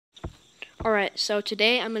Alright, so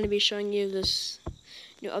today I'm going to be showing you this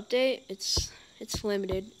new update. It's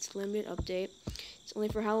limited. It's a limited update. It's only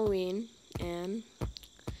for Halloween, and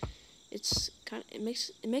it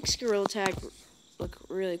makes Gorilla Tag look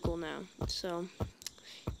really cool now. So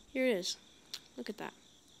here it is. Look at that.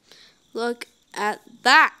 Look at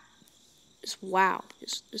that. Just wow.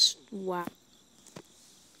 Just wow.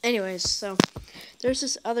 Anyways, so there's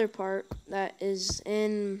this other part that is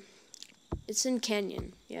in. It's in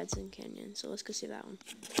Canyon. Yeah, it's in Canyon. So let's go see that one.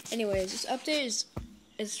 Anyways, this update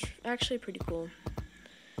is actually pretty cool.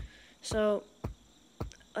 So,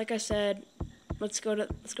 like I said, let's go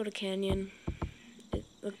to Canyon.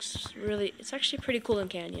 It's actually pretty cool in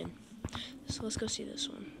Canyon. So let's go see this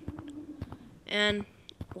one. And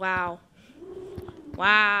wow.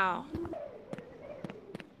 Wow.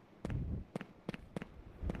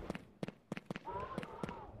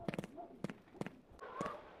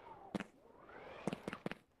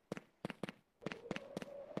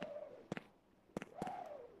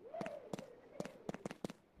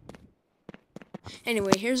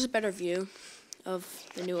 Anyway, here's a better view of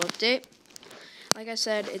the new update. Like I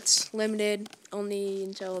said, it's limited only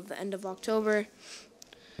until the end of October.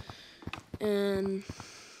 And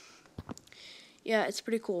yeah, it's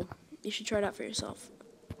pretty cool. You should try it out for yourself.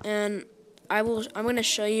 And I'm going to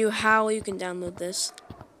show you how you can download this.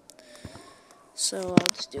 So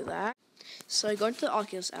let's do that. So you go into the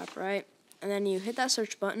Oculus app, right? And then you hit that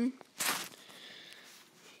search button.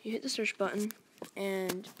 You hit the search button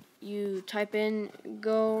and you type in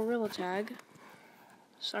Gorilla Tag.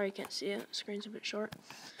 Sorry, you can't see it. The screen's a bit short.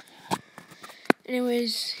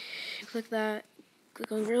 Anyways, you click that.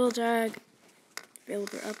 Click on Gorilla Tag. Available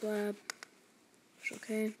for UpLab. Push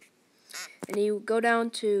OK. And you go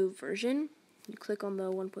down to version. You click on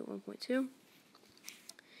the 1.1.2.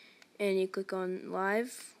 And you click on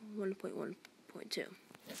Live 1.1.2.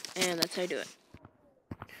 And that's how you do it.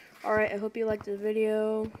 Alright, I hope you liked the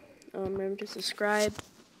video. Remember to subscribe.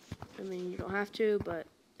 I mean, you don't have to, but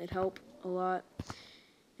it'd help a lot.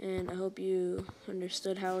 And I hope you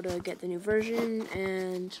understood how to get the new version.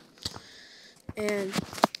 And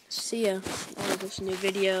see ya. I'll post a new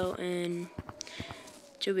video in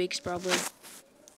 2 weeks probably.